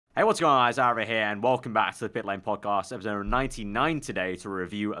Hey, what's going on, guys? Aarava here, and welcome back to the Pitlane podcast, episode 99 today, to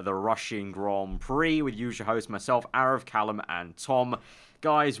review the Russian Grand Prix with usual hosts, myself, Arav, Callum, and Tom.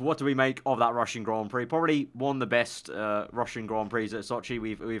 Guys, what do we make of that Russian Grand Prix? Probably one of the best Russian Grand Prix at Sochi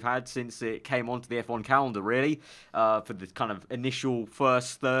we've had since it came onto the F1 calendar, really. For the kind of initial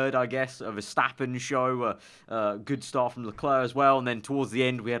first third, I guess, of a Verstappen show. Good start from Leclerc as well. And then towards the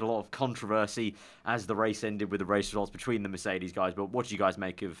end, we had a lot of controversy as the race ended with the race results between the Mercedes guys. But what do you guys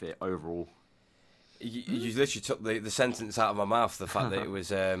make of it overall? You literally took the sentence out of my mouth, the fact that it was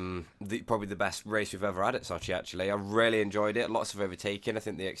probably the best race we've ever had at Sochi, actually. I really enjoyed it. Lots of overtaking. I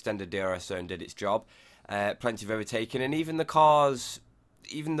think the extended DRS zone did its job. Plenty of overtaking. And even the cars,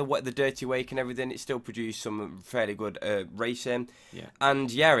 even the dirty wake and everything, it still produced some fairly good racing. Yeah. And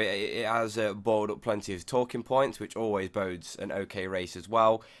yeah, it has boiled up plenty of talking points, which always bodes an okay race as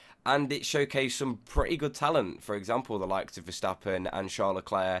well. And it showcased some pretty good talent. For example, the likes of Verstappen and Charles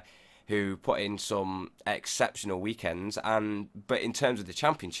Leclerc, who put in some exceptional weekends. But in terms of the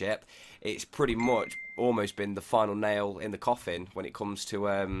championship, it's pretty much almost been the final nail in the coffin when it comes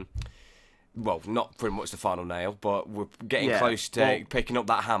to well, not pretty much the final nail, but we're getting close to picking up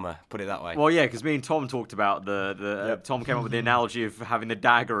that hammer, put it that way. Well, yeah, because me and Tom talked about Tom came up with the analogy of having the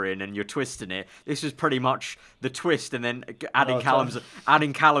dagger in and you're twisting it. This is pretty much the twist, and then adding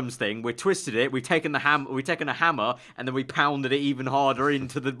Callum's thing. We twisted it. We've taken a hammer, and then we pounded it even harder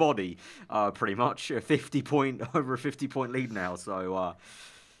into the body. Pretty much over a 50-point lead now. So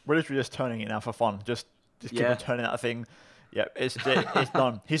we're literally just turning it now for fun. Just keep on turning that thing. Yeah, it's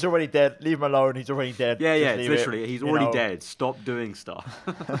done. He's already dead. Leave him alone. He's already dead. Yeah, it's literally he's already dead. Stop doing stuff.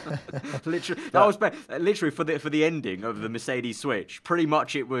 Literally, that was literally for the ending of the Mercedes switch. Pretty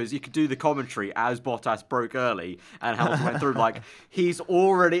much, it was you could do the commentary as Bottas broke early and Hamilton went through. Like, he's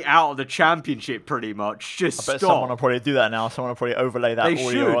already out of the championship. Pretty much, just I bet stop. someone will probably do that now. Someone will probably overlay that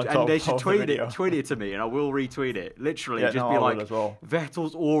audio on top and they should of tweet the it to me, and I will retweet it. Literally, Yeah, just be like,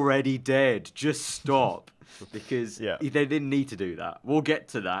 Vettel's already dead. Just stop. Because they didn't need to do that. We'll get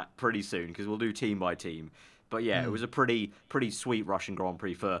to that pretty soon because we'll do team by team. But yeah, it was a pretty sweet Russian Grand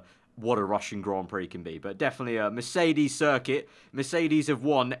Prix for what a Russian Grand Prix can be. But definitely a Mercedes circuit. Mercedes have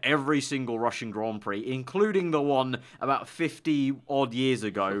won every single Russian Grand Prix, including the one about 50 odd years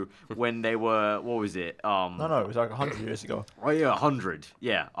ago when they were, what was it? No, it was like 100 years ago. Oh yeah, 100.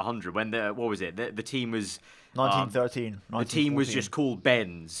 Yeah, 100. When what was it? The team was 1913. The team was just called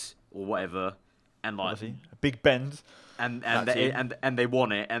Benz or whatever. And like Big Benz, and they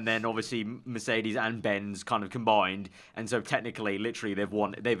won it, and then obviously Mercedes and Benz kind of combined, and so technically, literally,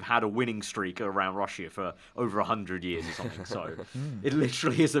 they've had a winning streak around Russia for over 100 years or something. So it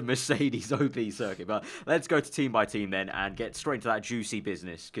literally is a Mercedes OP circuit. But let's go to team by team then and get straight into that juicy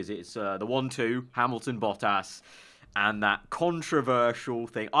business because it's the 1-2 Hamilton Bottas. And that controversial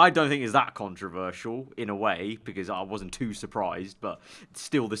thing, I don't think it's that controversial in a way because I wasn't too surprised, but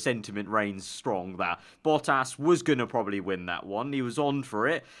still the sentiment reigns strong that Bottas was going to probably win that one. He was on for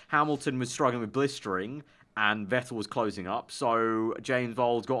it. Hamilton was struggling with blistering and Vettel was closing up. So James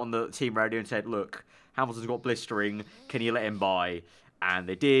Vowles got on the team radio and said, look, Hamilton's got blistering. Can you let him by? And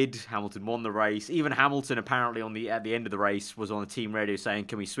they did. Hamilton won the race. Even Hamilton, apparently, at the end of the race, was on the team radio saying,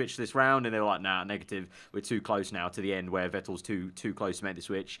 "Can we switch this round?" And they were like, "Nah, negative. We're too close now to the end where Vettel's too close to make the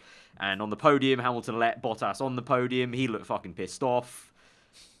switch." And on the podium, Hamilton let Bottas on the podium. He looked fucking pissed off.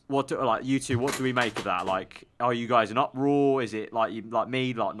 You two, what do we make of that? Like, are you guys in uproar? Is it like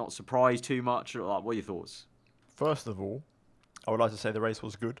me, like not surprised too much? Or, like, what are your thoughts? First of all, I would like to say the race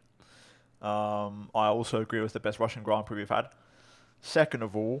was good. I also agree it was the best Russian Grand Prix we've had. Second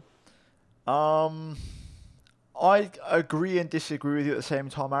of all, I agree and disagree with you at the same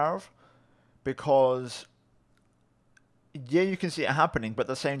time, Arav, because yeah, you can see it happening, but at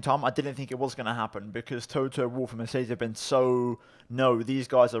the same time, I didn't think it was going to happen because Toto Wolff and Mercedes have been these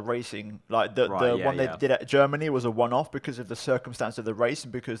guys are racing. Like the one they did at Germany was a one-off because of the circumstance of the race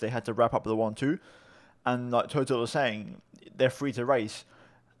and because they had to wrap up the 1-2. And like Toto was saying, they're free to race,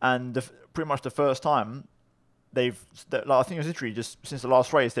 and pretty much the first time. I think it was literally just since the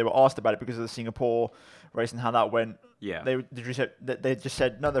last race they were asked about it because of the Singapore race and how that went. Yeah, they just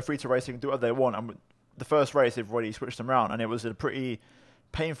said no, they're free to race, they can do whatever they want. And the first race they've already switched them around, and it was a pretty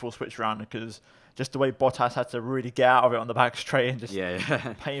painful switch around because just the way Bottas had to really get out of it on the back straight and just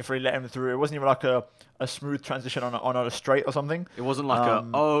Yeah. painfully let him through. It wasn't even like a smooth transition on a straight or something. It wasn't like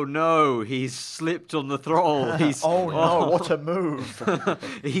oh no, he's slipped on the throttle. He's oh no, what a move!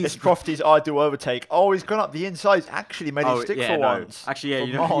 He's It's Crofty's ideal overtake. Oh, he's gone up the inside. He's actually made it stick for once. Actually, yeah, from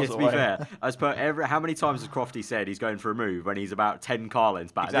you know, miles to be away. fair, as per how many times has Crofty said he's going for a move when he's about 10 car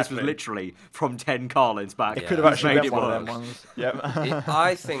lengths back? Exactly. This was literally from 10 car lengths back. It could have He's actually made been it one of work. them ones. Yep.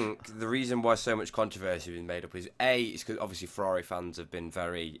 I think the reason why so much controversy has been made up is it's because obviously Ferrari fans have been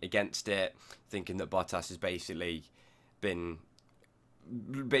very against it, thinking that Bottas has basically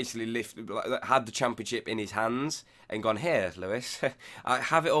had the championship in his hands and gone, here, Lewis, I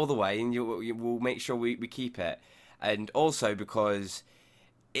have it all the way, and we'll make sure we keep it. And also because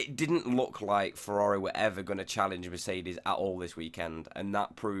it didn't look like Ferrari were ever going to challenge Mercedes at all this weekend, and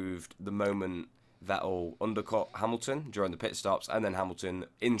that proved the moment Vettel undercut Hamilton during the pit stops, and then Hamilton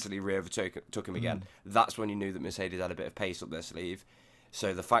instantly took him again. That's when you knew that Mercedes had a bit of pace up their sleeve.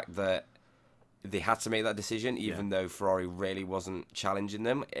 So the fact that they had to make that decision, even though Ferrari really wasn't challenging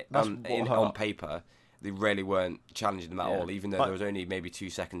them on paper, they really weren't challenging them at all, even though there was only maybe 2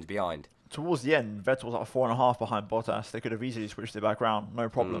 seconds behind. Towards the end, Vettel was like 4.5 behind Bottas. They could have easily switched it back round, no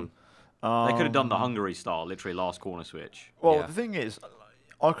problem. They could have done the Hungary style, literally last corner switch. Well, the thing is,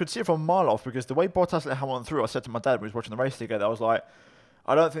 I could see it from a mile off because the way Bottas let Hamilton through, I said to my dad when we was watching the race together, I was like,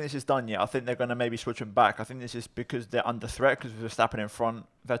 I don't think this is done yet. I think they're going to maybe switch him back. I think this is because they're under threat because Verstappen in front,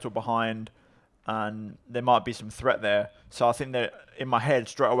 Vettel behind, and there might be some threat there. So I think that in my head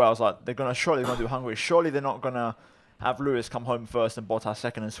straight away, I was like, surely they're going to do Hungary. Surely they're not going to have Lewis come home first and Bottas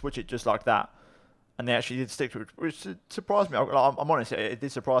second and switch it just like that. And they actually did stick to it, which surprised me. I'm honest, it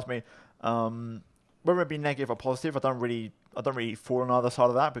did surprise me. Whether it be negative or positive, I don't really fall on either side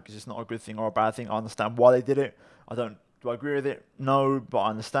of that because it's not a good thing or a bad thing. I understand why they did it. Do I agree with it? No, but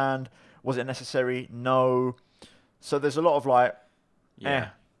I understand. Was it necessary? No. So there's a lot of like, I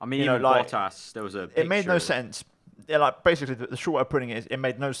mean, even Bottas, there was a picture. It made no sense. Yeah, like basically, the short way of putting it is, it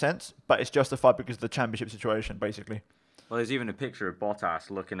made no sense, but it's justified because of the championship situation, basically. Well, there's even a picture of Bottas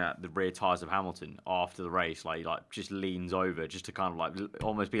looking at the rear tyres of Hamilton after the race, like just leans over just to kind of like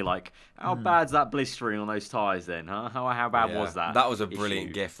almost be like, how bad's that blistering on those tyres then, huh? How bad was that? That was a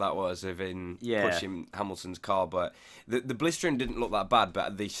brilliant gif, that was, of pushing Hamilton's car. But the blistering didn't look that bad,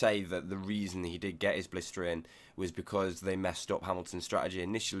 but they say that the reason he did get his blistering was because they messed up Hamilton's strategy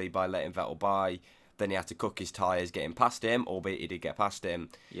initially by letting Vettel by. Then he had to cook his tyres getting past him, albeit he did get past him.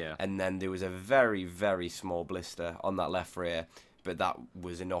 Yeah. And then there was a very, very small blister on that left rear, but that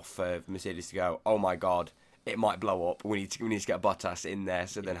was enough for Mercedes to go, oh my God, it might blow up. We need to get Bottas in there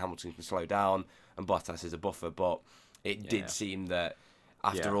so then Hamilton can slow down and Bottas is a buffer. But it did seem that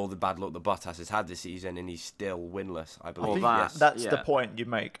after all the bad luck that Bottas has had this season, and he's still winless, I believe. That's the point you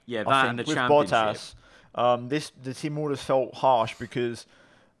make. Yeah, I think and the with championship. Bottas, the team orders felt harsh because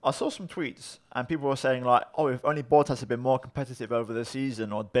I saw some tweets and people were saying like, oh, if only Bottas had been more competitive over the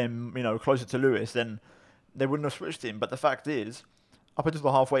season or been, closer to Lewis, then they wouldn't have switched him. But the fact is, up until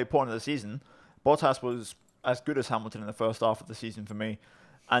the halfway point of the season, Bottas was as good as Hamilton in the first half of the season for me.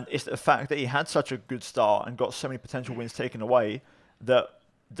 And it's the fact that he had such a good start and got so many potential wins taken away that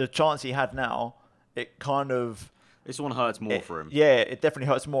the chance he had now, it kind of... This one hurts more for him. Yeah, it definitely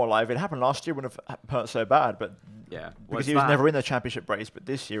hurts more. Like, if it happened last year, it wouldn't have hurt so bad. But because he was never in the championship race. But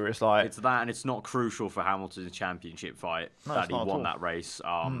this year, it's like... It's that, and it's not crucial for Hamilton's championship fight that he won that race.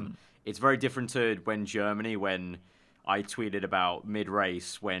 It's very different to when I tweeted about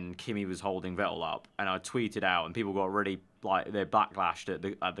mid-race when Kimi was holding Vettel up, and I tweeted out, and people got really they backlashed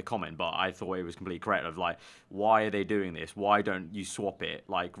at the comment, but I thought it was completely correct. Of like, why are they doing this? Why don't you swap it?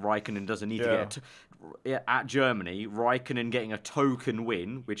 Like Raikkonen doesn't need to get at Germany. Raikkonen getting a token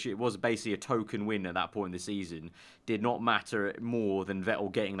win, which it was basically a token win at that point in the season, did not matter more than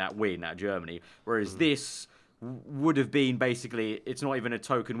Vettel getting that win at Germany. Whereas this would have been basically, it's not even a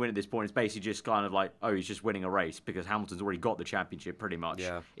token win at this point. It's basically just kind of like, oh, he's just winning a race because Hamilton's already got the championship pretty much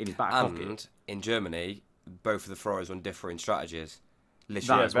in his back pocket. And in Germany, both of the Ferraris on differing strategies.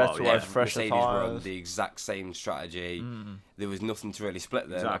 Literally, Mercedes were on the exact same strategy. There was nothing to really split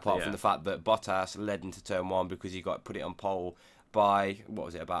them apart from the fact that Bottas led into turn one because he got put it on pole by,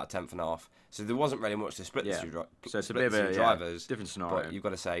 about a tenth and a half. So there wasn't really much to split the two so it's a bit of a drivers. Different scenario. But you've got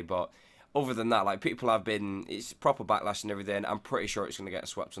to say, other than that, like people have been, it's proper backlash and everything. I'm pretty sure it's going to get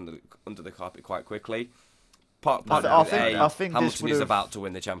swept under the carpet quite quickly. I think Hamilton is about to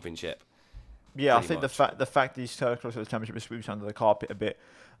win the championship. Yeah, I think the fact that he's so close to the championship is sweeps under the carpet a bit.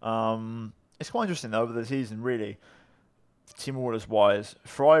 It's quite interesting though over the season, really. Team orders wise,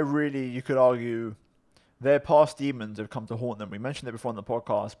 Ferrari really, you could argue, their past demons have come to haunt them. We mentioned it before on the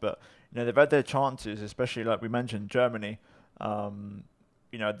podcast, but they've had their chances, especially like we mentioned Germany. A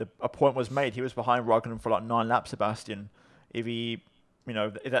point was made. He was behind Raikkonen for like 9 laps, Sebastian. If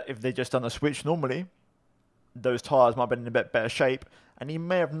they just done a switch normally, those tyres might have been in a bit better shape, and he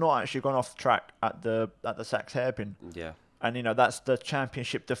may have not actually gone off the track at the Sachs hairpin. Yeah. And that's the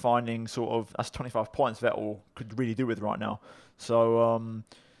championship defining sort of, that's 25 points Vettel could really do with right now. So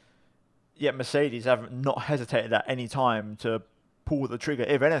Mercedes have not hesitated at any time to pull the trigger.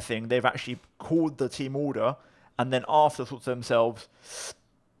 If anything, they've actually called the team order, and then after thought to themselves,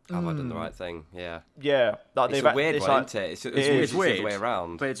 have I done the right thing? Yeah. Yeah. Like it's a weird one, isn't it? It's weird. The way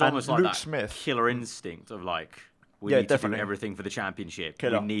around. But it's almost like Luke that Smith. killer instinct of like, we need definitely. to do everything for the championship.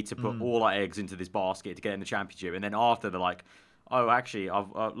 Killer. We need to put all our eggs into this basket to get in the championship. And then after, they're like, oh, actually,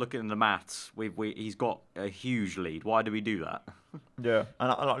 I've looking at the maths. He's got a huge lead. Why do we do that? Yeah.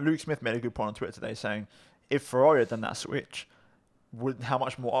 And Luke Smith made a good point on Twitter today saying, if Ferrari had done that switch, how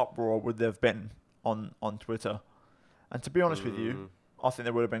much more uproar would there have been on Twitter? And to be honest with you, I think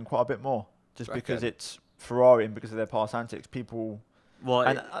there would have been quite a bit more. Just because it's Ferrari and because of their past antics, people. Well,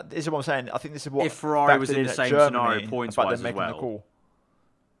 and this is what I'm saying. I think this is what if Ferrari was in the same scenario points-wise as well. The call.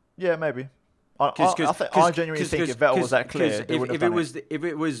 Yeah, maybe. I genuinely think if Vettel was that clear, they would have done it. If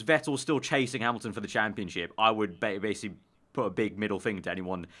it was Vettel still chasing Hamilton for the championship, I would basically put a big middle finger to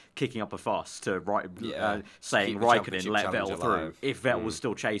anyone kicking up a fuss to saying Raikkonen let Vettel through if Vettel was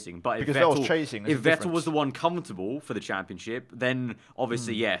still chasing. But if Vettel was the one comfortable for the championship, then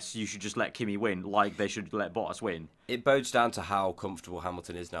obviously yes, you should just let Kimi win, like they should let Bottas win. It bodes down to how comfortable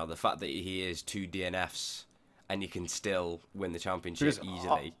Hamilton is now. The fact that he is 2 DNFs and he can still win the championship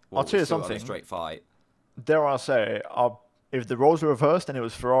easily. I'll tell you something. A straight fight. Dare I say, if the roles were reversed and it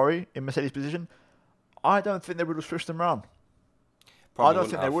was Ferrari in Mercedes' position, I don't think they would have switched them around. I don't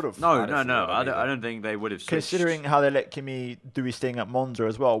think they would have. No. I don't think they would have switched. Considering how they let Kimi do his thing at Monza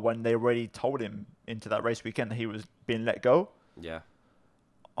as well, when they already told him into that race weekend that he was being let go. Yeah.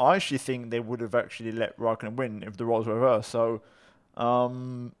 I actually think they would have actually let Raikkonen win if the roles were reversed. So,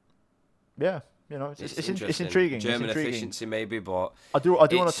 it's intriguing. German efficiency maybe, but I do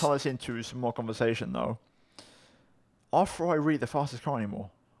want to tie this into some more conversation though. Are Ferrari really the fastest car anymore?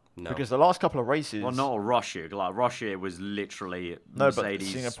 No. Because the last couple of races... Well, not Russia. Like, Russia was literally... No,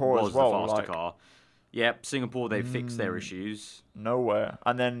 Mercedes but Singapore was as well, the faster car. Yep, Singapore, they fixed their issues. Nowhere.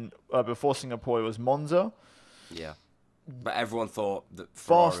 And then before Singapore, it was Monza. Yeah. But everyone thought that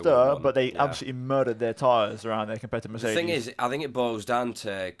Ferrari faster, but they absolutely murdered their tyres around there compared to Mercedes. The thing is, I think it boils down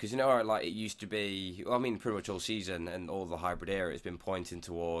to... Because, like, it used to be... Well, I mean, pretty much all season and all the hybrid era, it's been pointing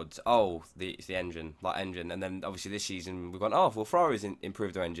towards, it's the engine. And then, obviously, this season, we've gone, well, Ferrari's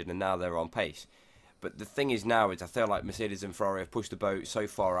improved their engine, and now they're on pace. But the thing is now, I feel like Mercedes and Ferrari have pushed the boat so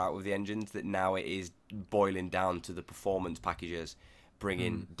far out with the engines that now it is boiling down to the performance packages,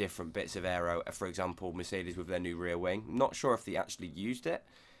 bringing different bits of aero. For example, Mercedes with their new rear wing. Not sure if they actually used it.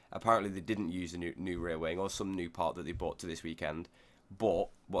 Apparently they didn't use the new rear wing or some new part that they bought to this weekend. But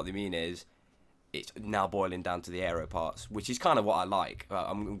what they mean is it's now boiling down to the aero parts, which is kind of what I like.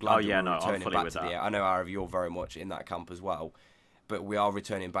 I'm glad we're returning back to the aero. I know, Aarav, you're very much in that camp as well. But we are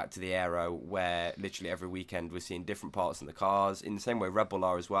returning back to the aero where literally every weekend we're seeing different parts in the cars, in the same way Red Bull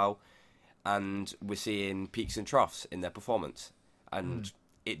are as well. And we're seeing peaks and troughs in their performance. And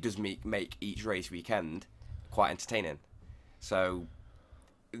it does make each race weekend quite entertaining. So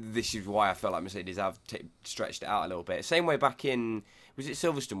this is why I felt like Mercedes have stretched it out a little bit. Same way back in, was it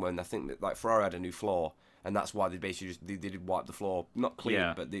Silverstone when I think that like Ferrari had a new floor, and that's why they basically they did wipe the floor, not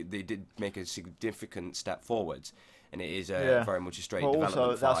clean, but they did make a significant step forwards. And it is very much a straight development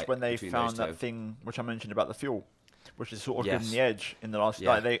also, fight that's when they found that thing which I mentioned about the fuel, which is sort of giving the edge in the last.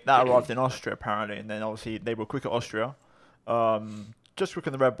 Like that arrived in Austria apparently, and then obviously they were quick at Austria. Just quicker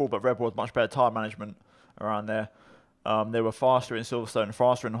than the Red Bull, but Red Bull had much better tyre management around there. They were faster in Silverstone,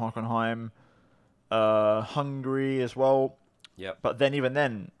 faster in Hockenheim, Hungary as well. Yep. But then even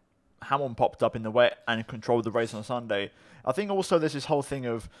then, Hamilton popped up in the wet and controlled the race on Sunday. I think also there's this whole thing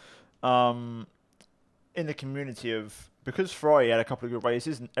of, in the community of, because Ferrari had a couple of good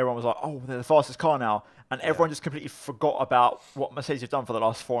races and everyone was like, oh, they're the fastest car now. And everyone just completely forgot about what Mercedes have done for the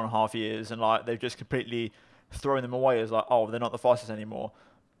last 4.5 years. And like they've just completely throwing them away as like, oh, they're not the fastest anymore.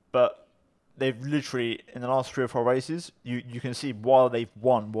 But they've literally, in the last 3 or 4 races, you can see why they've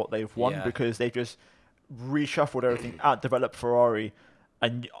won what they've won, because they've just reshuffled everything, outdeveloped Ferrari.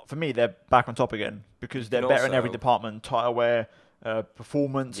 And for me, they're back on top again because they're better in every department, tyre wear,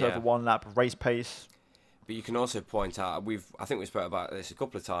 performance over 1 lap, race pace. But you can also point out, I think we spoke about this a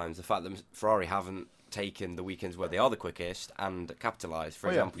couple of times, the fact that Ferrari haven't taken the weekends where they are the quickest and capitalised. For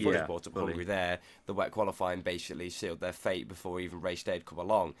example, you just brought up Hungary there. The wet qualifying basically sealed their fate before even race day had come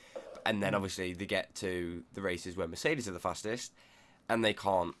along. And then obviously they get to the races where Mercedes are the fastest and they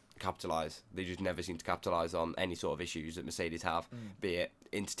can't capitalise. They just never seem to capitalise on any sort of issues that Mercedes have, be it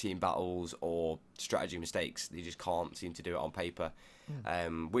inter-team battles or strategy mistakes. They just can't seem to do it on paper.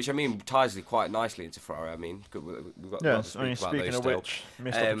 Which, I mean, ties quite nicely into Ferrari. I mean, we've got a lot to speak about speaking those of still. which,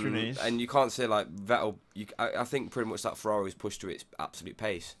 missed opportunities. And you can't say, like, Vettel... I think pretty much that Ferrari was pushed to its absolute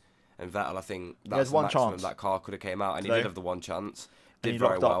pace. And Vettel, I think that's the maximum that car could have came out. And he did have the one chance. Did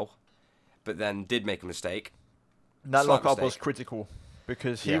very well. But then did make a mistake. That lock-up was critical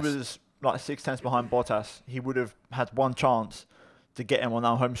because he was like 6 tenths behind Bottas. He would have had one chance to get him on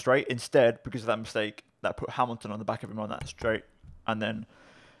that home straight. Instead, because of that mistake, that put Hamilton on the back of him on that straight. And then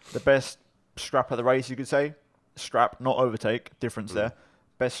the best scrap of the race, you could say. Scrap, not overtake. Difference there.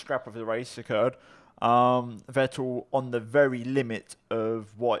 Best scrap of the race occurred. Vettel on the very limit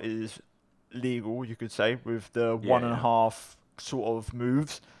of what is legal, you could say, with the 1.5 sort of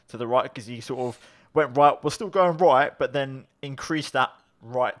moves to the right, because he sort of went right, was still going right, but then increased that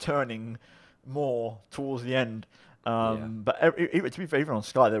right turning more towards the end. But to be fair, even on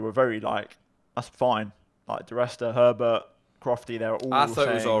Sky, they were very like, that's fine. Like De Resta, Herbert, Crofty, they were all I thought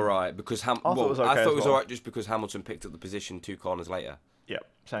it was all right because I thought it was all right just because Hamilton picked up the position 2 corners later. Yep,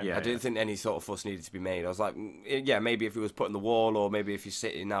 same. I didn't think any sort of fuss needed to be made. I was like, yeah, maybe if he was put in the wall, or maybe if he's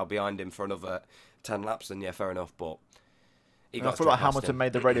sitting now behind him for another 10 laps, then yeah, fair enough. But I feel like Hamilton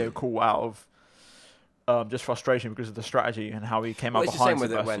made the radio call out of just frustration because of the strategy and how he came out behind Sebastian.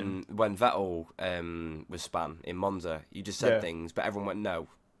 It's the same with it when Vettel was span in Monza. You just said things, but everyone went, no,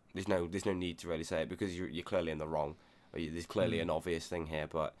 there's no need to really say it because you're clearly in the wrong. There's clearly an obvious thing here,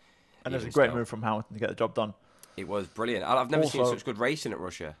 but and there's a great move from Hamilton to get the job done. It was brilliant. I've never seen such good racing at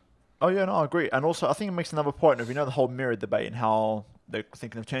Russia. Oh yeah, no, I agree. And also, I think it makes another point of the whole mirror debate and how they're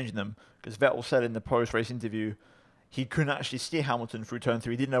thinking of changing them. Because Vettel said in the post-race interview he couldn't actually see Hamilton through turn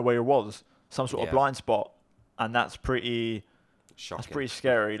 3. He didn't know where he was, some sort of blind spot, and that's pretty shocking. That's pretty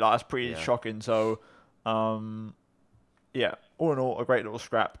scary. Like that's pretty shocking. So, yeah, all in all, a great little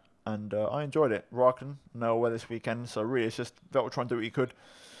scrap. And I enjoyed it. Raikkonen, nowhere this weekend, so really it's just Vettel trying to do what he could.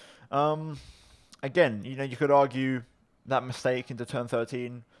 Again, you could argue that mistake into turn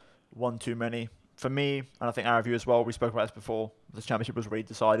 13, one too many. For me, and I think our review as well, we spoke about this before, the championship was already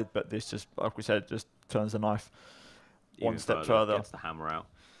decided, but this just, like we said, just turns the knife one step further. Gets the hammer out.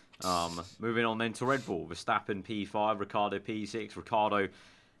 Moving on then to Red Bull. Verstappen P5, Ricciardo P6. Ricciardo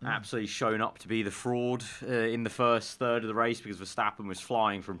absolutely shown up to be the fraud in the first third of the race because Verstappen was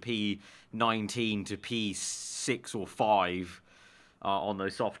flying from P19 to P6 or 5 on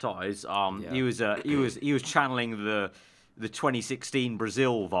those soft tyres. He was channeling the 2016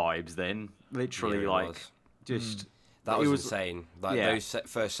 Brazil vibes then, literally that was insane. Like those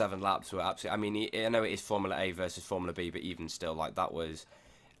first 7 laps were absolutely. I mean, I know it is Formula A versus Formula B, but even still, like that was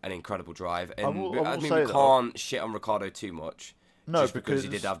an incredible drive. And I mean, we can't shit on Ricciardo too much. No, just because he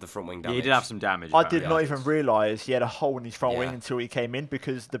did have the front wing damage. Yeah, he did have some damage. I did not even realise he had a hole in his front wing until he came in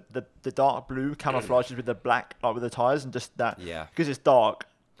because the dark blue camouflages with the black, like with the tyres, and just that. Yeah. Because it's dark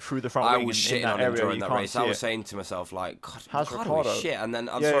through the front wing. I was shitting on him during that race. I was saying to myself, like, God, how's Ricciardo shit? And then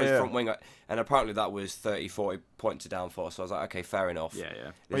I saw his front wing, and apparently that was 30, 40 points of downforce. So I was like, okay, fair enough.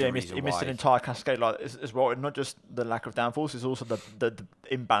 Yeah. Well, he missed an entire cascade like as well. And not just the lack of downforce, it's also the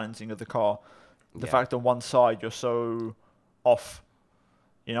imbalancing of the car. The fact on one side you're so off.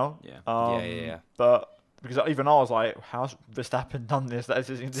 But because even I was like, how's Verstappen done this? This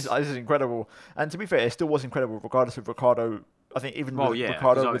is incredible. And to be fair, it still was incredible, regardless of Ricciardo. I think even with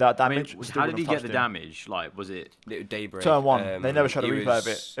Ricciardo without damage. How did he get the damage? Like, was it debris? Turn 1. They never showed a replay of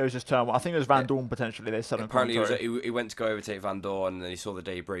it. It was just turn 1. I think it was Van Dorn potentially. They said apparently he went to go overtake Van Dorn, and then he saw the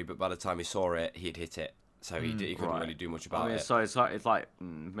debris. But by the time he saw it, he'd hit it, so he couldn't really do much about it. So it's like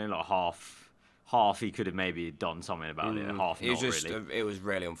maybe like half he could have maybe done something about it. Half not really. It was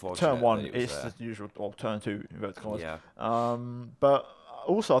really unfortunate. Turn 1 is the usual, or turn 2, but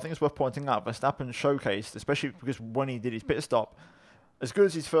also I think it's worth pointing out Verstappen showcased, especially because when he did his pit stop, as good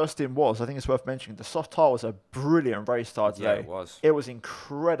as his first stint was, I think it's worth mentioning the soft tyre was a brilliant race tyre today. Yeah, it was. It was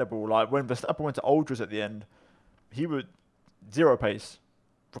incredible. Like when Verstappen went to Ultras at the end, he would 0 pace.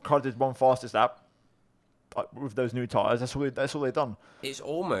 Ricciardo did one fastest lap. With those new tyres, that's all they've done. It's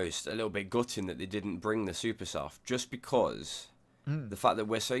almost a little bit gutting that they didn't bring the super soft, just because the fact that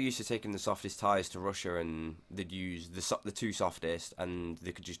we're so used to taking the softest tyres to Russia, and they'd use the 2 softest, and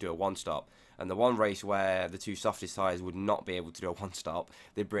they could just do a 1-stop. And the one race where the 2 softest tyres would not be able to do a 1-stop,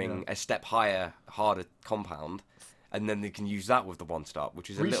 they bring a step higher, harder compound, and then they can use that with the one stop, which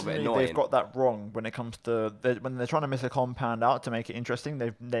is a little bit Recently, annoying. they've got that wrong when it comes to when they're trying to miss a compound out to make it interesting.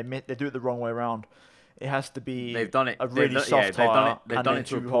 They do it the wrong way around. It has to be They've done it. a really soft tire They've done it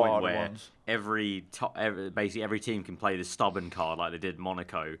to a two point hard where ones. basically every team can play the stubborn card like they did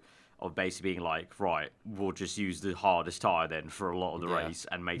Monaco, of basically being like, right, we'll just use the hardest tire then for a lot of the race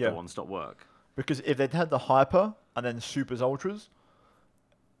and make the one stop work. Because if they'd had the hyper and then supers ultras,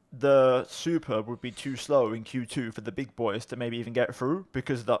 the super would be too slow in Q2 for the big boys to maybe even get through,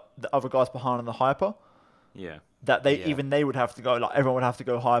 because the other guys behind on the hyper, that even they would have to go, like everyone would have to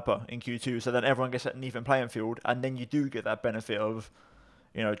go hyper in Q2, so then everyone gets at an even playing field, and then you do get that benefit of,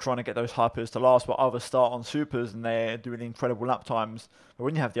 you know, trying to get those hypers to last, but others start on supers and they're doing incredible lap times. But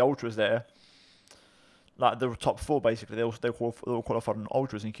when you have the ultras there, like the top 4 basically, they all qualified on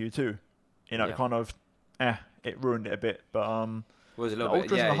ultras in Q2. You know, kind of, it ruined it a bit, but was a the little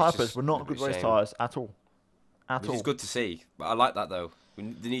ultras bit, and the hypers were not good race tyres at all. Which is good to see. But I like that though.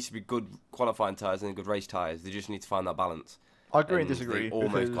 There needs to be good qualifying tyres and good race tyres. They just need to find that balance. I agree and disagree. They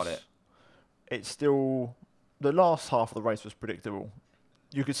almost got it. It's still, the last half of the race was predictable.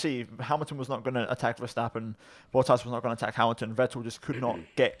 You could see Hamilton was not going to attack Verstappen, Bottas was not going to attack Hamilton, Vettel just could not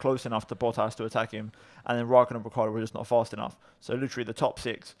get close enough to Bottas to attack him, and then Raikkonen and Ricciardo were just not fast enough. So literally the top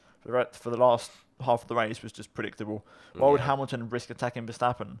 6 for the last half of the race was just predictable. Why would Hamilton risk attacking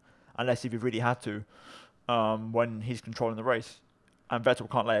Verstappen unless if he really had to, when he's controlling the race? And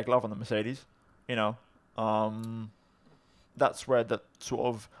Vettel can't lay a glove on the Mercedes, you know. That's where the sort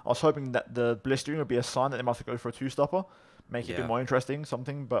of, I was hoping that the blistering would be a sign that they might have to go for a 2-stopper, make it a bit more interesting,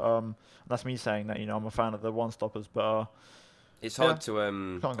 something. But that's me saying that, you know, I'm a fan of the 1-stoppers, but it's hard to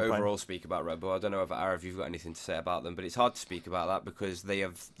overall speak about Red Bull. I don't know if Aarav, you've got anything to say about them, but it's hard to speak about that because they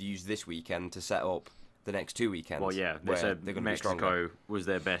have used this weekend to set up the next 2 weekends. Well, yeah, they said Mexico was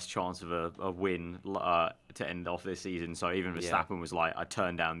their best chance of a win to end off this season. So even Verstappen was like, I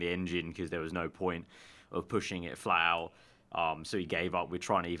turned down the engine because there was no point of pushing it flat out. So he gave up with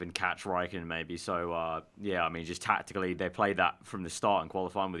trying to even catch Raikkonen maybe. So, I mean, just tactically, they played that from the start in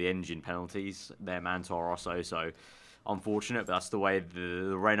qualifying with the engine penalties, them and Toro Rosso. So unfortunate, but that's the way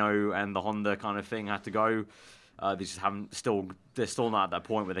the Renault and the Honda kind of thing had to go. They just they're still not at that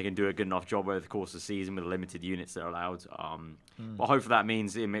point where they can do a good enough job over the course of the season with the limited units they're allowed. But hopefully that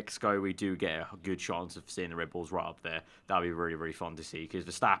means in Mexico we do get a good chance of seeing the Red Bulls right up there. That'd be really, really fun to see because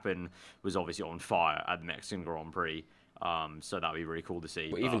Verstappen was obviously on fire at the Mexican Grand Prix. So that'd be really cool to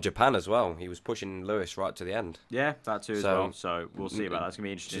see. Well, even Japan as well. He was pushing Lewis right to the end. Yeah, that too as well. So we'll see about that. It's going to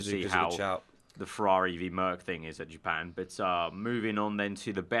be interesting to see how the Ferrari v Merc thing is at Japan. But moving on then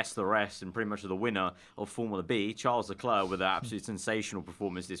to the best of the rest and pretty much the winner of Formula B, Charles Leclerc, with an absolute sensational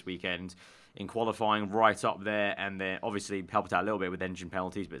performance this weekend in qualifying, right up there, and then obviously helped out a little bit with engine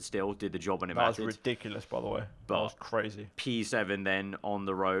penalties, but still did the job when it mattered. That was ridiculous, by the way. That was crazy. P7 then on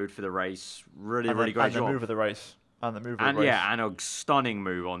the road for the race. Really great job. And the move of the race. And a stunning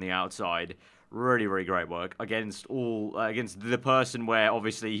move on the outside. Really, really great work against the person where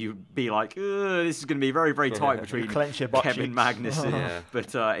obviously you'd be like, this is going to be very, very tight between Kevin Magnussen.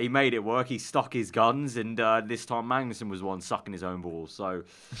 But he made it work. He stuck his guns, and this time Magnussen was the one sucking his own balls. So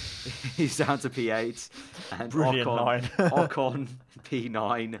he's down to P8, and Ocon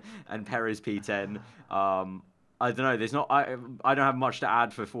P9, and Perez P10. I don't know. I don't have much to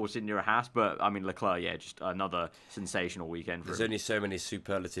add for Force India Haas, but I mean Leclerc, just another sensational weekend. There's only so many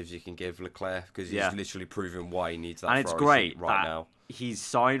superlatives you can give Leclerc because he's literally proven why he needs that. And Ferrari it's great right now. He's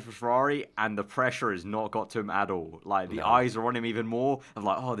signed for Ferrari, and the pressure has not got to him at all. Like the eyes are on him even more. Of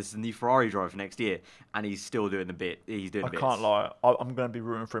like, this is the new Ferrari driver for next year, and he's still doing the bit. He's doing. I can't lie. I'm going to be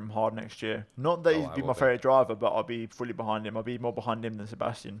rooting for him hard next year. Not that he'd be my favourite driver, but I'll be fully behind him. I'll be more behind him than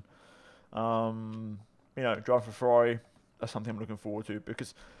Sebastian. Driving for Ferrari. That's something I'm looking forward to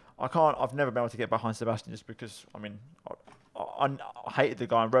because I've never been able to get behind Sebastian just because, I mean, I hated the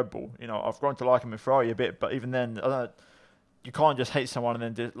guy in Red Bull. You know, I've grown to like him in Ferrari a bit, but even then, I don't know, you can't just hate someone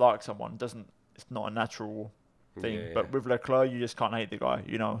and then like someone. It's not a natural thing. Yeah. But with Leclerc, you just can't hate the guy,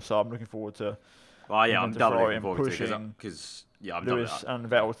 you know, so I'm looking forward to I'm doubly looking forward to it because I'm Lewis and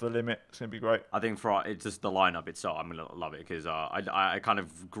Vettel to the limit. It's going to be great. I think it's just the lineup itself. I'm going to love it because I kind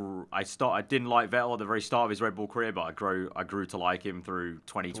of grew. I didn't like Vettel at the very start of his Red Bull career, but I grew to like him through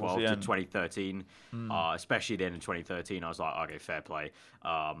 2012 to 2013. Especially then in 2013, I was like, okay, fair play.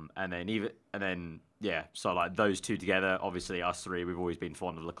 So like those two together, obviously us three, we've always been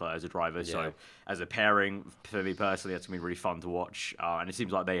fond of Leclerc as a driver. Yeah. So as a pairing, for me personally, that's going to be really fun to watch. And it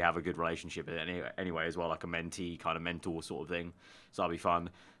seems like they have a good relationship anyway as well, like a mentee kind of mentor sort of thing. So that'll be fun.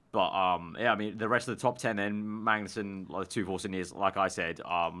 But yeah, I mean the rest of the top 10 then Magnussen, like the two Force Indias, like I said,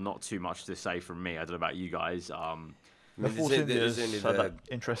 not too much to say from me. I don't know about you guys. The Force Indias had that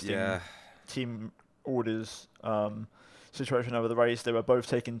interesting yeah. team orders situation over the race. They were both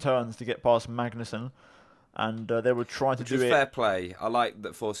taking turns to get past Magnussen, and they were trying to do it. Fair play. I like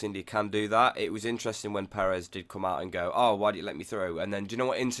that Force India can do that. It was interesting when Perez did come out and go, "Oh, why did you let me through?" And then, do you know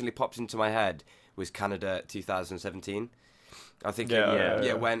what instantly pops into my head was Canada 2017. I think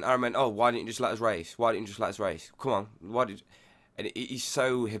when Aaron went, "Oh, why didn't you just let us race? Why didn't you just let us race? Come on, why did?" And he's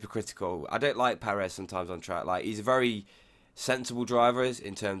so hypocritical. I don't like Perez sometimes on track. Like, he's a very sensible driver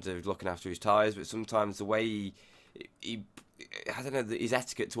in terms of looking after his tyres, but sometimes the way he I don't know, his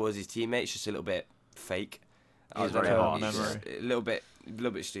etiquette towards his teammates just a little bit fake. He's very harsh. A little bit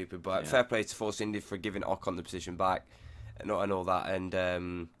stupid. But fair play to Force India for giving Ocon the position back and all that.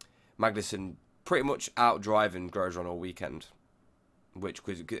 And Magnussen pretty much out driving Grosjean all weekend. Which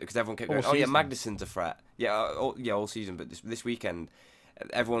because everyone kept going, "Oh yeah, Magnussen's a threat." All season. But this weekend,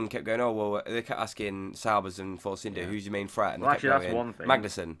 everyone kept going, "Oh well," they kept asking Saubers and Force India, "Who's your main threat?" And actually, that's one thing.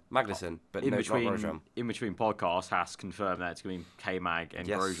 Magnussen, but not Grosjean. In between podcasts, Haas confirmed that it's going to be K-Mag and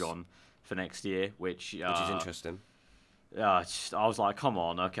Grosjean for next year, which is interesting. I was like, come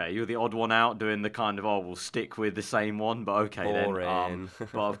on, okay, you're the odd one out doing the kind of, we'll stick with the same one, but okay Boring. then.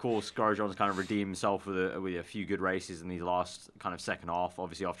 But of course, Grosjean's kind of redeemed himself with a few good races in these last kind of second half,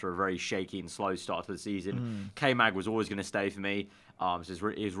 obviously after a very shaky and slow start to the season. K-Mag was always going to stay for me, so it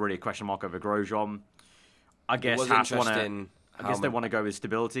was really a question mark over Grosjean. I guess they want to go with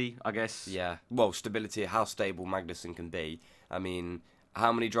stability, I guess. Yeah, well, stability, how stable Magnussen can be. I mean,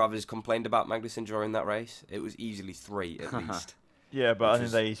 how many drivers complained about Magnussen during that race? It was easily 3 at least. Yeah, but I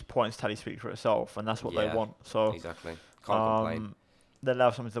think the points tally speaks for itself, and that's what they want. So exactly, can't complain. They'll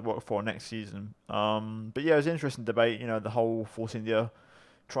have something to work for next season. But yeah, it was an interesting debate. You know, the whole Force India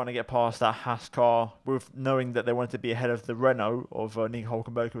trying to get past that Haas car, with knowing that they wanted to be ahead of the Renault of Nico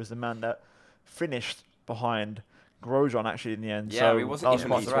Hülkenberg, who was the man that finished behind Grosjean actually in the end. Yeah, so it wasn't that was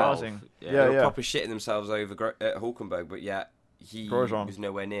quite surprising. They were proper shitting themselves over Hülkenberg, but yeah. He Grosjean was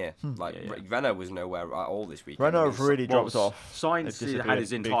nowhere near. Renault was nowhere at all this weekend. Renault really dropped off. Sainz had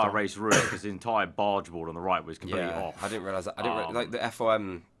his entire race ruined because his entire barge board on the right was completely off. I didn't realise that. The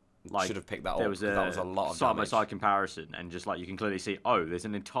FOM should have picked that up. That was a lot of side-by-side comparison, and just you can clearly see, there's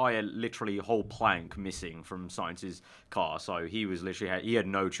an entire, literally whole plank missing from Sainz's car. So he was he had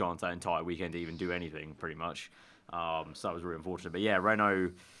no chance that entire weekend to even do anything, pretty much. So that was really unfortunate. But yeah,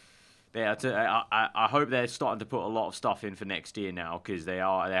 Renault. I hope they're starting to put a lot of stuff in for next year now, because they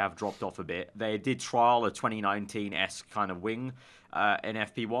have dropped off a bit. They did trial a 2019-esque kind of wing in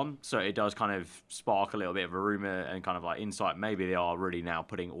FP1, so it does kind of spark a little bit of a rumor and kind of insight. Maybe they are really now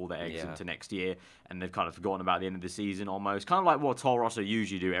putting all their eggs into next year, and they've kind of forgotten about the end of the season almost. Kind of like what Toro Rosso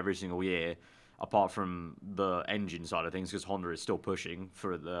usually do every single year, apart from the engine side of things, because Honda is still pushing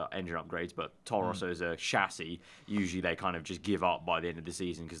for the engine upgrades, but Toro Rosso is a chassis. Usually they kind of just give up by the end of the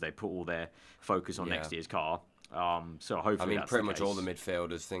season because they put all their focus on next year's car. So hopefully that's pretty much all the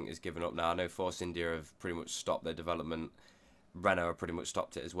midfielders think is given up now. I know Force India have pretty much stopped their development. Renault have pretty much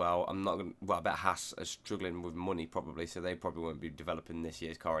stopped it as well. I bet Haas are struggling with money probably, so they probably won't be developing this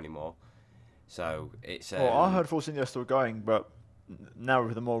year's car anymore. So it's... I heard Force India are still going, but now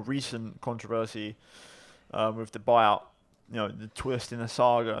with the more recent controversy with the buyout, the twist in the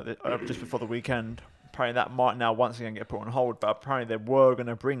saga just before the weekend, apparently that might now once again get put on hold. But apparently they were going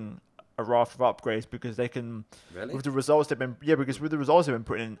to bring a raft of upgrades because they can, with the results they've been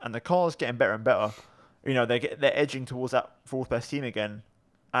putting in, and the car's getting better and better. They're edging towards that fourth best team again,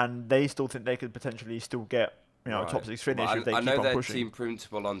 and they still think they could potentially still get a top 6 finish if they keep on pushing. I know their team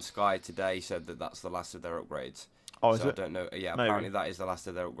principal on Sky today said that that's the last of their upgrades. Oh, is it? I don't know. Yeah, maybe. Apparently that is the last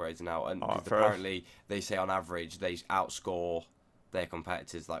of their upgrades now. And apparently they say on average they outscore their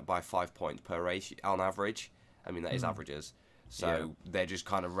competitors by 5 points per race on average. I mean, that is averages. So they're just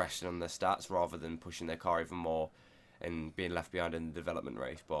kind of resting on their stats rather than pushing their car even more and being left behind in the development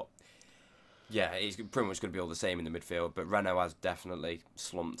race. But yeah, it's pretty much going to be all the same in the midfield. But Renault has definitely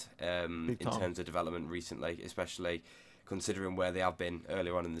slumped in terms of development recently, especially considering where they have been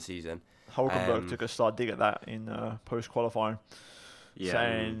earlier on in the season. Hulkenberg took a slight dig at that in post-qualifying,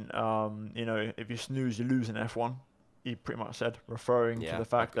 saying, if you snooze, you lose in F1. He pretty much said, referring to the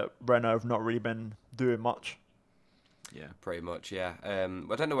fact that Renault have not really been doing much. Yeah, pretty much, yeah. I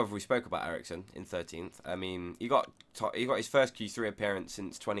don't know whether we spoke about Ericsson in 13th. I mean, he got his first Q3 appearance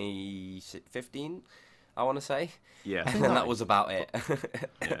since 2015, I want to say. Yeah. And then that was about it.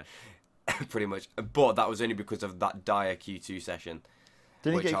 Yeah. Pretty much. But that was only because of that dire Q2 session.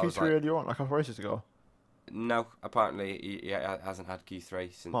 Didn't he get Q3 earlier on, a couple of races ago? No, apparently he hasn't had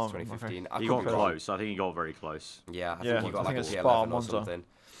Q3 since Oh, 2015. okay. He got close. I think he got very close. Yeah, I Yeah, think he got I like think a it's P11 Spa or Monza. something.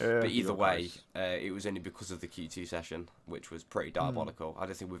 Yeah. But either got way, close. it was only because of the Q2 session, which was pretty diabolical. I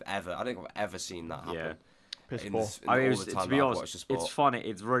don't think I've ever seen that happen. Yeah. Piss In, poor. this, in I mean, all the time to be that I've honest, watched the sport. it's funny.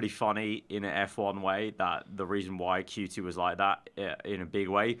 It's really funny in an F1 way that the reason why Q2 was like that in a big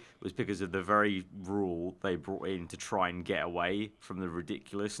way was because of the very rule they brought in to try and get away from the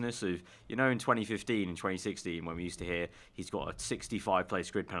ridiculousness of, in 2015 and 2016 when we used to hear he's got a 65 place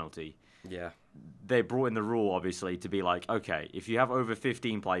grid penalty. Yeah. They brought in the rule, obviously, to be like, okay, if you have over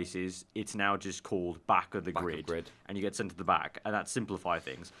 15 places, it's now just called back of the grid, and you get sent to the back, and that simplifies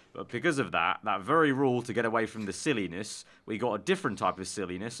things. But because of that very rule to get away from the silliness, we got a different type of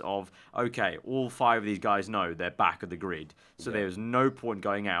silliness of, okay, all 5 of these guys know they're back of the grid, so there's no point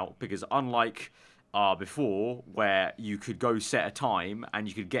going out, because unlike before, where you could go set a time, and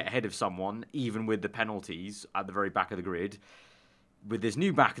you could get ahead of someone, even with the penalties at the very back of the grid, with this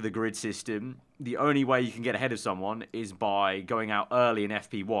new back of the grid system, the only way you can get ahead of someone is by going out early in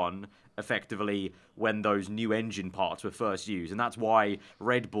FP1, effectively when those new engine parts were first used. And that's why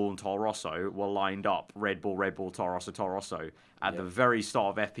Red Bull and Toro Rosso were lined up, Red Bull, Toro Rosso, at the very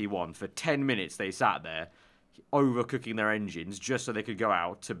start of FP1. For 10 minutes they sat there, overcooking their engines, just so they could go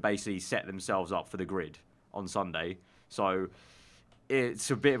out to basically set themselves up for the grid on Sunday. So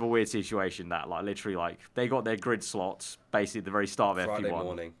it's a bit of a weird situation that, literally, they got their grid slots basically at the very start of Friday FP1.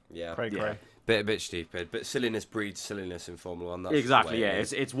 morning, yeah. Cray. A bit stupid, but silliness breeds silliness in Formula 1. That's Exactly, the way yeah. it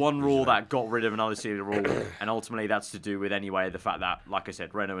is. It's one rule that got rid of another silly rule, and ultimately that's to do with, anyway, the fact that, like I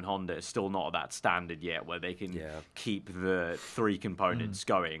said, Renault and Honda are still not at that standard yet where they can keep the 3 components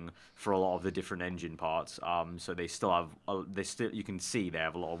going for a lot of the different engine parts. So they still have, you can see they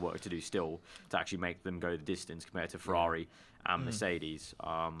have a lot of work to do still to actually make them go the distance compared to Ferrari and Mercedes.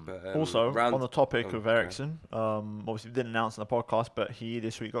 Also, on the topic of Ericsson, obviously we didn't announce on the podcast, but he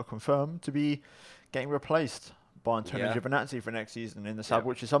this week got confirmed to be getting replaced by Antonio Giovinazzi for next season in the Sauber,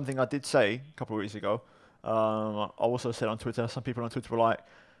 which is something I did say a couple of weeks ago. I also said on Twitter, some people on Twitter were like,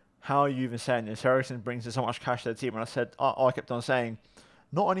 how are you even saying this? Ericsson brings in so much cash to the team. And I said, I kept on saying,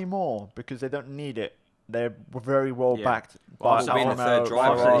 not anymore, because they don't need it. They're very well backed. By By being the third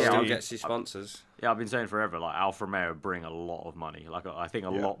driver, he still gets his sponsors. Yeah, I've been saying forever, Alfa Romeo bring a lot of money. I think a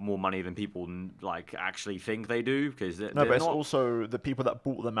lot more money than people actually think they do. Because but it's also the people that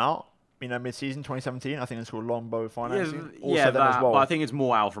bought them out. Mid-season 2017, I think it's called Longbow Financing. That, as well. But I think it's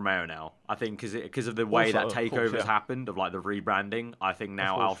more Alfa Romeo now. I think because of the way that takeovers happened, of the rebranding, I think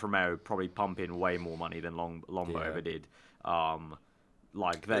now Alfa Romeo probably pump in way more money than Longbow ever did.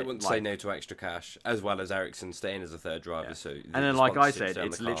 They wouldn't say no to extra cash, as well as Ericsson staying as a third driver. So and then, like I said,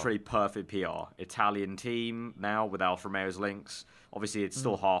 it's literally perfect PR. Italian team now with Alfa Romeo's links. Obviously, it's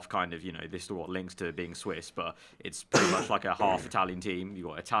still half kind of, they still got links to being Swiss, but it's pretty much like a half Italian team. You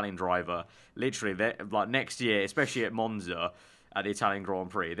got Italian driver. Literally, next year, especially at Monza, at the Italian Grand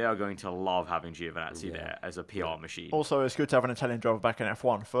Prix, they are going to love having Giovinazzi there as a PR machine. Also, it's good to have an Italian driver back in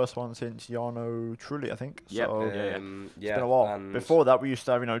F1. First one since Jarno Trulli, I think. Yep. So it's been a while. Before that, we used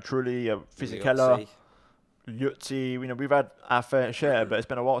to have, Trulli, Fisichella, Liuzzi. We've had our fair share, but it's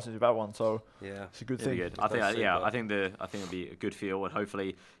been a while since we've had one, so it's a good thing. Good. I think it'll be a good feel, and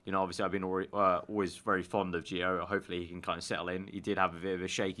hopefully, obviously I've been always very fond of Gio. Hopefully he can kind of settle in. He did have a bit of a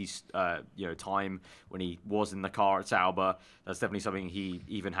shaky, time when he was in the car at Sauber. That's definitely something he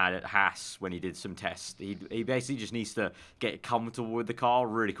even had at Haas when he did some tests. He basically just needs to get comfortable with the car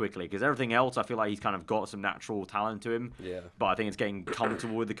really quickly, because everything else, I feel like he's kind of got some natural talent to him. Yeah. But I think it's getting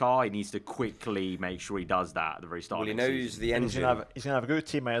comfortable with the car. He needs to quickly make sure he does that at the very start. Well, he knows the engine. He's gonna have a good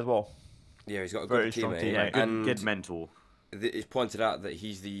teammate as well. Yeah, he's got a Very good strong teammate. Yeah, and good mentor. It's pointed out that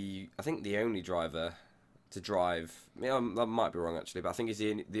he's the only driver to drive. I might be wrong actually, but I think he's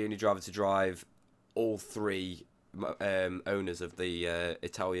the only driver to drive all 3 owners of the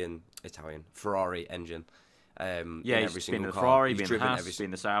Italian Ferrari engine. He's every single been the car. Ferrari, He's been the driven Haas,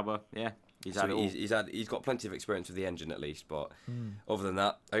 been the Sauber. Yeah, he's got plenty of experience with the engine at least. But other than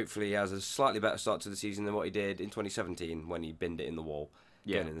that, hopefully he has a slightly better start to the season than what he did in 2017 when he binned it in the wall.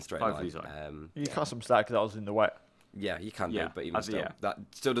 Yeah, in the straight hopefully line. so. You cut some slack because I was in the wet. Yeah, you can Yeah, do, but even still, yeah. that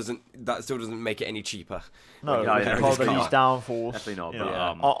still doesn't make it any cheaper. No, Yeah, we can cover these downfalls. Definitely not. You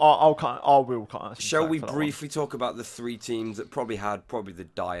but, know. I will cut. some Shall slack we for that briefly talk about the 3 teams that probably had the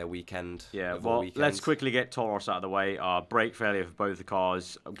dire weekend? Yeah, of all well, weekends? let's quickly get Toros out of the way. Brake failure for both the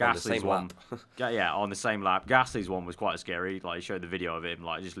cars. Gasly's same one. lap. Yeah, on the same lap. Gasly's one was quite scary. He showed the video of him,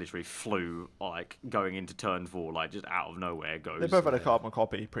 just literally flew, going into turn 4, just out of nowhere goes. They both had a carbon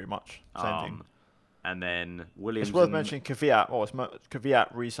copy, pretty much. Same thing. And then Williams. It's worth mentioning Kvyat. Kvyat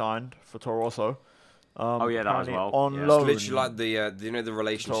re-signed for Toro Rosso. Oh, yeah, that as apparently well. On Yeah. loan. It's literally like the you know the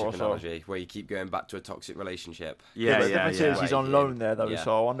relationship Also- analogy where you keep going back to a toxic relationship. Yeah, but the yeah, difference yeah. is he's Right, on loan there though, yeah.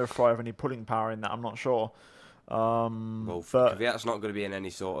 so I wonder if I have any pulling power in that. I'm not sure. Well, But Kvyat's not going to be in any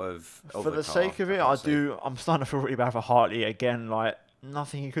sort of for other the car, sake of it, can't see. I'm starting to feel really bad for Hartley again. Like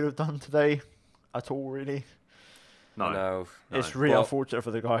nothing he could have done today at all, really. No. No, It's really But unfortunate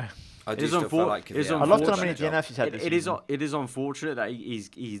for the guy. I do It's still feel like it's Kvyat I'd love to know has how many done a job. DNFs he's had this It is season. it is unfortunate that he's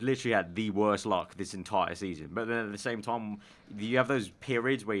literally had the worst luck this entire season. But then at the same time, you have those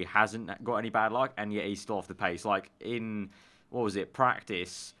periods where he hasn't got any bad luck, and yet he's still off the pace. Like in what was it,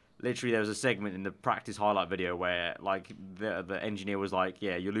 practice? Literally, there was a segment in the practice highlight video where like the engineer was like,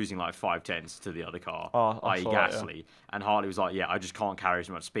 "Yeah, you're losing like 5/10 to the other car, Oh, I i.e. saw that, Gasly." And Hartley was like, "Yeah, I just can't carry as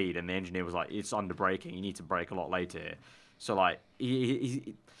much speed." And the engineer was like, "It's under braking. You need to brake a lot later." So like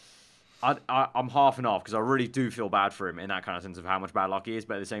I'm half and half because I really do feel bad for him in that kind of sense of how much bad luck he is.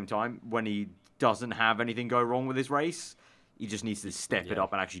 But at the same time, when he doesn't have anything go wrong with his race, he just needs to step it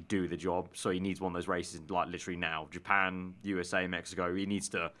up and actually do the job. So he needs one of those races like literally now. Japan, USA, Mexico. He needs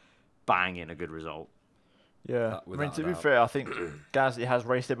to bang in a good result. Yeah, I mean, without to a be doubt. fair, I think Gasly has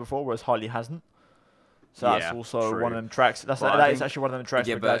raced there before, whereas Hartley hasn't. So that's Yeah, also true. one of them tracks. But That I is think- actually one of them tracks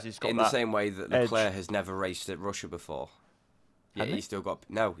Yeah, where but Gasly's got in that. the same way that edge. Leclerc has never raced at Russia before. Yeah, Hasn't he's still got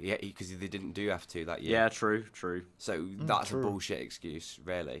because they didn't do F2 that year. Yeah, true. So that's true. a bullshit excuse,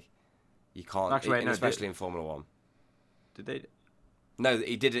 really. You can't, Actually, wait, and no, especially in Formula One. Did they? No,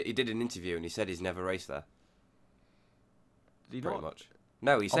 he did an interview and he said he's never raced there. Did he Pretty not? much.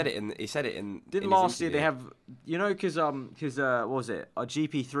 No, he said it in. He said it in. Didn't in his last year they interview. have, you know, because what was it?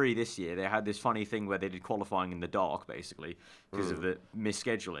 GP3 this year they had this funny thing where they did qualifying in the dark basically because of the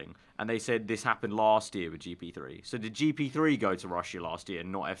misscheduling, and they said this happened last year with GP3. So did GP3 go to Russia last year,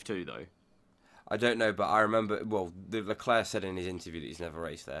 and not F2 though? I don't know, but I remember. Well, Leclerc said in his interview that he's never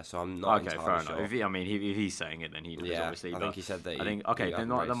raced there, so I'm not Okay, fair entirely enough. sure. If he's saying it, then he does Yeah, obviously. I but think he said that. I think he then hadn't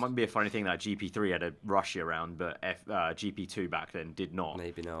that raced. might be a funny thing that GP3 had a Russia round, but GP2 back then did not.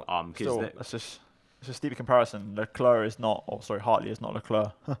 Maybe not. Still, Because that's just it's a steep comparison. Leclerc is not. Oh, sorry, Hartley is not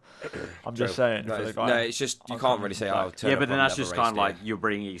Leclerc. I'm just True. saying No, for the it's, guy. no, it's just you can't really say, "Oh, turn yeah, up, but then I've that's never just kind of raced like here." you're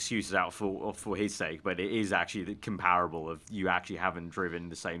bringing excuses out for his sake, but it is actually comparable of you actually haven't driven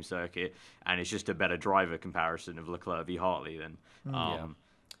the same circuit, and it's just a better driver comparison of Leclerc v Hartley. Then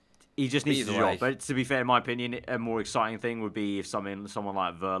he just needs to Either do way. it. But to be fair, in my opinion, a more exciting thing would be if someone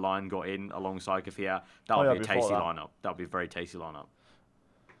like Verline got in alongside Kvyat. That would yeah, be a before tasty that. lineup. That would be a very tasty lineup.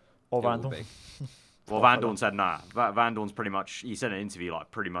 Or It will Vandal. be. Well, Van Dorn said nah. Van Dorn's pretty much. He said in an interview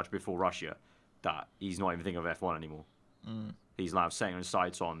like pretty much before Russia that he's not even thinking of F1 anymore. He's like setting his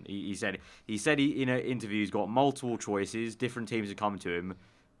sights on. He said he in an interview he's got multiple choices. Different teams are coming to him,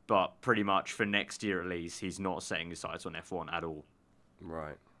 but pretty much for next year at least, he's not setting his sights on F1 at all.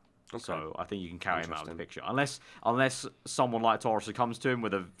 Right. Okay. So I think you can carry him out of the Interesting. picture, unless someone like Taurus comes to him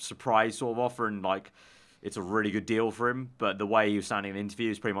with a surprise sort of offer and like it's a really good deal for him. But the way he was standing in the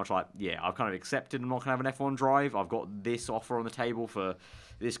interview is pretty much like, yeah, I've kind of accepted I'm not going to have an F1 drive. I've got this offer on the table for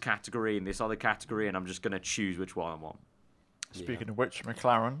this category and this other category, and I'm just going to choose which one I want. Speaking of which,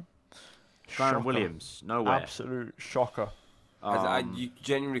 McLaren. Sharon shocker. Williams, nowhere. Absolute shocker. You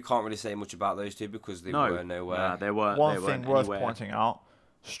genuinely can't really say much about those two because they no, were nowhere. Nah, they weren't. One they thing weren't worth anywhere. pointing out: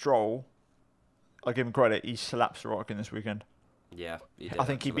 Stroll. I give him credit. He slaps Rock in this weekend. Yeah, he did, I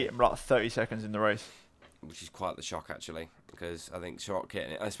think he actually, beat him like 30 seconds in the race. which is quite the shock actually, because I think Shark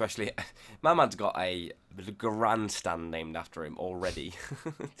hitting it, especially my man's got a grandstand named after him already.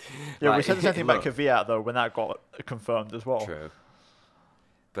 Yeah, we Like, said the same thing about look, Kvyat though when that got confirmed as well. True.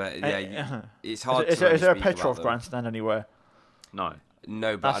 But Eh, yeah, it's hard Is to there, really is there a speak about Petrov them. grandstand anywhere? No,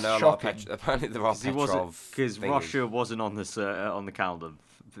 No, but That's I know shocking. apparently there are Petrov. because thingies. Russia wasn't on the calendar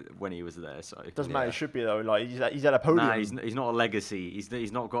when he was there. So Doesn't matter. Yeah. It should be though. Like he's at a podium. nah, he's not a legacy.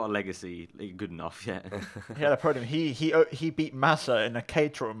 He's not got a legacy good enough yet. He had a podium. He beat Massa in a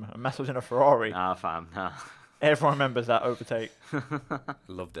Caterham, and Massa was in a Ferrari. Nah, fam. Nah. Everyone remembers that overtake.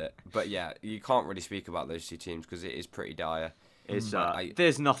 Loved it. But yeah, you can't really speak about those two teams because it is pretty dire. It's I-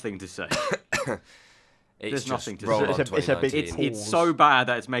 there's nothing to say. It's There's just nothing to roll say. on It's a big 2019. It's so bad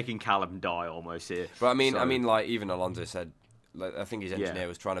that it's making Callum die almost here. But I mean, So- like even Alonso said, like, I think his engineer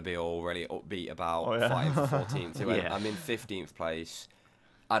was trying to be all really upbeat about Oh, yeah. fighting for 14th. He went, Yeah. I'm in 15th place.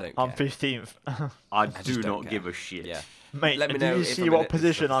 I don't I'm care. 15th. I just do don't not care. give a shit. Yeah, Mate, Let me do know you if see I'm in what it,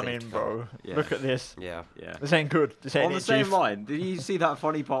 position if I I'm think in, to bro? Yeah. Look at this. yeah. Yeah. This ain't good. This ain't On the it, same Chief. line, did you see that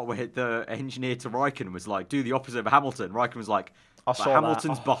funny part where the engineer to Raikkonen was like, do the opposite of Hamilton? Raikkonen was like, I saw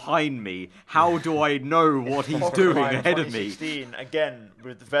Hamilton's that. behind me. How do I know what he's doing ahead of me? 2016, again,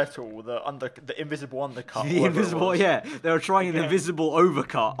 with Vettel, the invisible undercut. The invisible, yeah. They were trying an invisible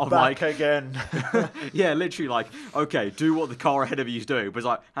overcut. I'm Back like, again. yeah, literally like, okay, do what the car ahead of you is doing. But it's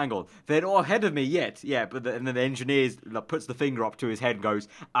like, hang on, they're not ahead of me yet. Yeah, but and then the engineer puts the finger up to his head and goes,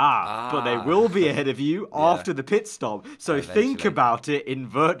 but they will be ahead of you after the pit stop. So think about it in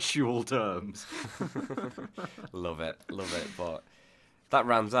virtual terms. Love it. But that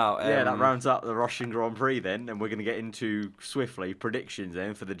rounds out. That rounds out the Russian Grand Prix then, and we're going to get into swiftly predictions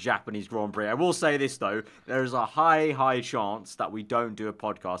then for the Japanese Grand Prix. I will say this though, there is a high chance that we don't do a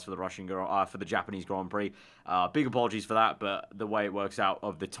podcast for the Japanese Grand Prix. Big apologies for that, but the way it works out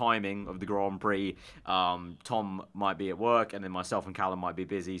of the timing of the Grand Prix, Tom might be at work, and then myself and Callum might be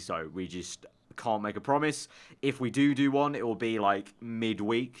busy, so we just can't make a promise. If we do one, it will be like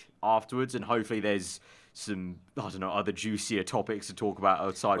midweek afterwards, and hopefully there's some, I don't know, other juicier topics to talk about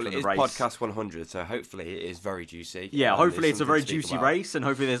outside from the race. Well, it is podcast 100, so hopefully it is very juicy. Yeah, hopefully it's a very juicy race, and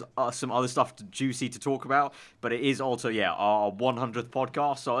hopefully there's some other stuff juicy to talk about. But it is also, our 100th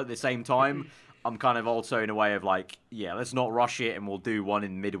podcast, so at the same time, I'm kind of also in a way of like, let's not rush it, and we'll do one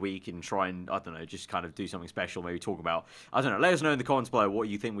in midweek and try and, I don't know, just kind of do something special. Maybe talk about, I don't know, let us know in the comments below what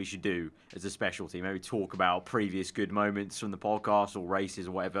you think we should do as a specialty. Maybe talk about previous good moments from the podcast or races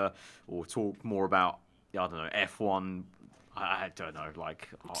or whatever, or talk more about, I don't know, F1. I don't know, like,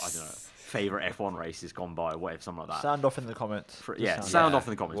 I don't know, favourite F1 races gone by, or whatever, something like that. Sound off in the comments. Sound off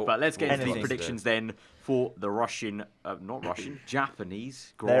in the comments. Well, but let's get into these anything. predictions then for the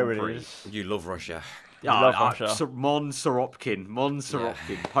Japanese Grand There Prix. it is. You love Russia. love Russia. Mon Sorokin,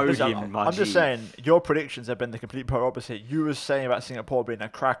 podium. I'm just saying, your predictions have been the complete polar opposite. You were saying about Singapore being a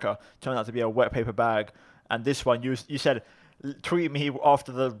cracker, turned out to be a wet paper bag, and this one, you said, tweet me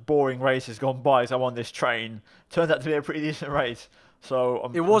after the boring race has gone by, because I'm on this train. Turns out to be a pretty decent race. So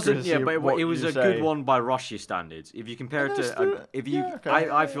it wasn't, but it was a good one by Russia standards. If you compare it to,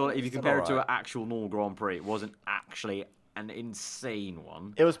 I feel like if you compare it to an actual normal Grand Prix, it wasn't actually an insane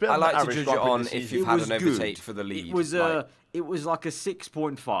one. It was. I like to judge it on if if you've had an overtake for the lead. It was like a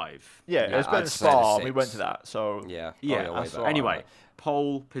 6.5. Yeah, it was better than Spa. We went to that, so Anyway,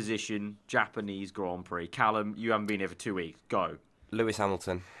 pole position, Japanese Grand Prix. Callum, you haven't been here for 2 weeks. Go. Lewis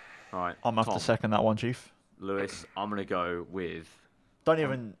Hamilton. All right. I'm going to have to second that one, Chief. Lewis, I'm gonna go with. Don't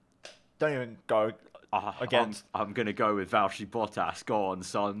even go against. I'm gonna go with Valtteri Bottas. Go on,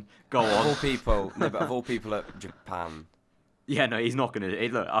 son. Go on. Of all people, but of all people at Japan. Yeah, no, he's not gonna.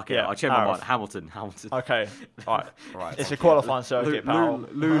 Look, okay, I'll check my mind. Hamilton. Okay, right. Right. It's a qualifying circuit, pal.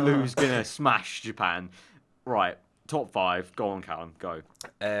 Lulu's gonna smash Japan. Right. Top 5. Go on, Callum. Go.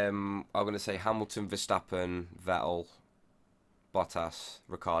 I'm gonna say Hamilton, Verstappen, Vettel, Bottas,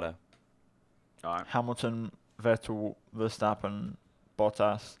 Ricciardo. All right. Hamilton, Vettel, Verstappen,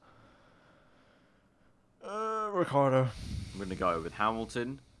 Bottas, Ricciardo. I'm going to go with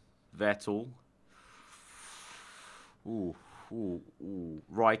Hamilton, Vettel,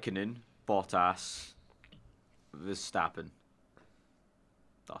 Raikkonen, Bottas, Verstappen.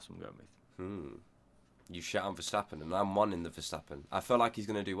 That's what I'm going with. You shout on Verstappen, and I'm one in the Verstappen. I feel like he's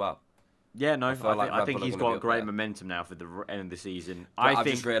going to do well. Yeah, no, I think Bull he's are gonna got be great up there. momentum now for the end of the season. I've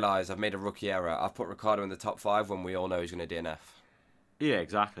just realised I've made a rookie error. I've put Ricciardo in the top 5 when we all know he's going to DNF. Yeah,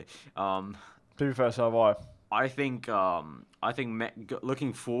 exactly. To be fair, so have I. I think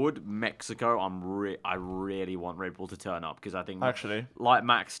looking forward, Mexico. I really want Red Bull to turn up, because I think Actually, like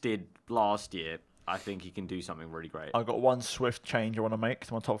Max did last year, I think he can do something really great. I've got one swift change I want to make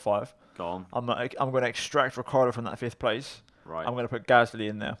to my top 5. Go on. I'm going to extract Ricciardo from that 5th place. Right. I'm going to put Gasly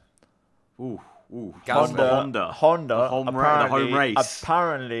in there. Honda. The home race.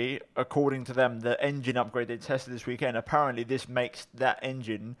 Apparently, according to them, the engine upgrade they tested this weekend, apparently this makes that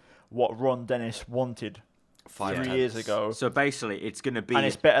engine what Ron Dennis wanted 3 years ago. So basically, it's going to be, and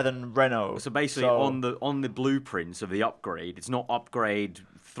it's better than Renault. So basically, on the blueprints of the upgrade, it's not upgrade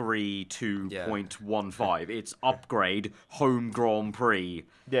 3.2.15. It's upgrade home Grand Prix.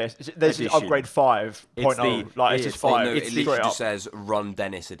 Yes, this is upgrade 5.0. It's just 5. No, It's it literally straight up. just says Ron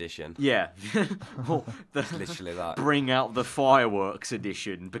Dennis edition. Yeah. Well, Literally that. Bring out the fireworks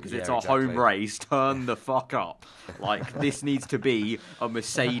edition, because it's our home race. Turn the fuck up. Like, this needs to be a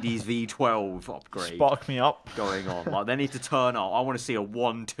Mercedes V12 upgrade. Spark me up. Going on. Like, they need to turn up. I want to see a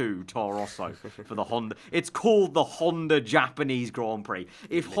 1-2 Toro Rosso for the Honda. It's called the Honda Japanese Grand Prix.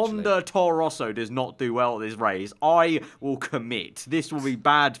 If Honda Toro Rosso does not do well at this race, I will commit. This will be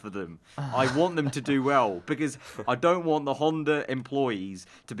bad for them. I want them to do well, because I don't want the Honda employees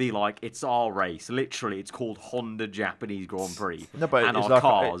to be like, it's our race. Literally, it's called Honda Japanese Grand Prix. No, but and it's our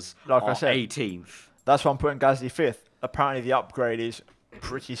cars like are I said, 18th. That's why I'm putting Gasly 5th. apparently the upgrade is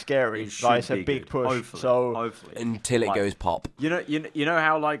pretty scary. It Like, it's should a be big good. push. Hopefully, So hopefully. Until it Like, goes pop. You know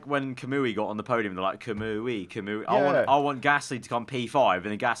how like when Kamui got on the podium, they're like Kamui. Yeah. I want Gasly to come P5, and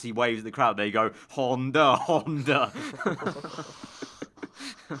then Gasly waves at the crowd. They go Honda.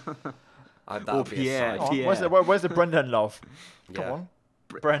 That Or would be Pierre. a Come sight. on, where's the Brendan love? Come Yeah. on,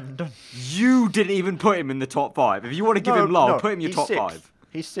 Brendan. You didn't even put him in the top 5. If you want to give him love, put him in your he's top sixth. 5.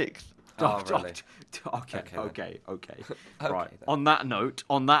 He's 6th. Oh, really? Okay. Okay, Right. then. On that note,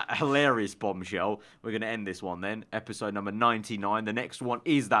 on that hilarious bombshell, we're going to end this one then. Episode number 99. The next one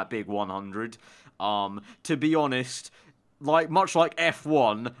is that big 100. To be honest, much like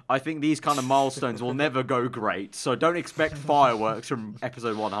F1, I think these kind of milestones will never go great. So don't expect fireworks from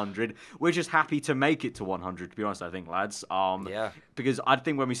episode 100. We're just happy to make it to 100, to be honest, I think, lads. Yeah. Because I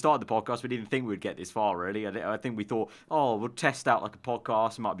think when we started the podcast, we didn't think we'd get this far, really. I think we thought, we'll test out like a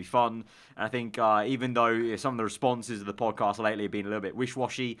podcast. It might be fun. And I think even though some of the responses of the podcast lately have been a little bit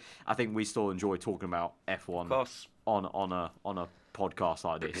wish-washy, I think we still enjoy talking about F1 Of course. on a podcast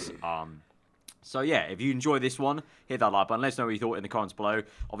like this. So yeah, if you enjoy this one, hit that like button. Let us know what you thought in the comments below.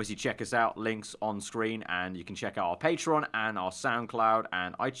 Obviously, check us out. Links on screen, and you can check out our Patreon and our SoundCloud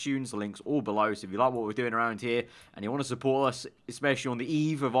and iTunes. The links all below. So if you like what we're doing around here and you want to support us, especially on the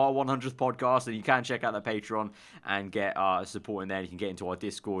eve of our 100th podcast, then you can check out the Patreon and get support in there. You can get into our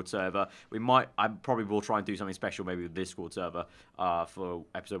Discord server. I probably will try and do something special maybe with the Discord server for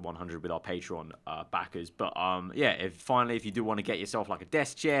episode 100 with our Patreon backers. But yeah, if you do want to get yourself like a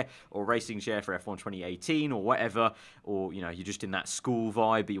desk chair or racing chair for F1 2018 or whatever, or you're just in that school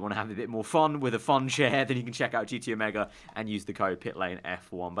vibe but you want to have a bit more fun with a fun chair, then you can check out GT Omega and use the code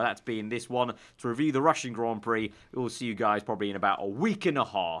PitlaneF1. But that's been this one to review the Russian Grand Prix. We'll see you guys probably in about a week and a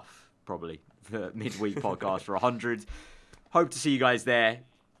half, probably, for midweek podcast for 100. Hope to see you guys there.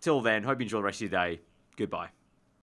 Till then, hope you enjoy the rest of your day. Goodbye.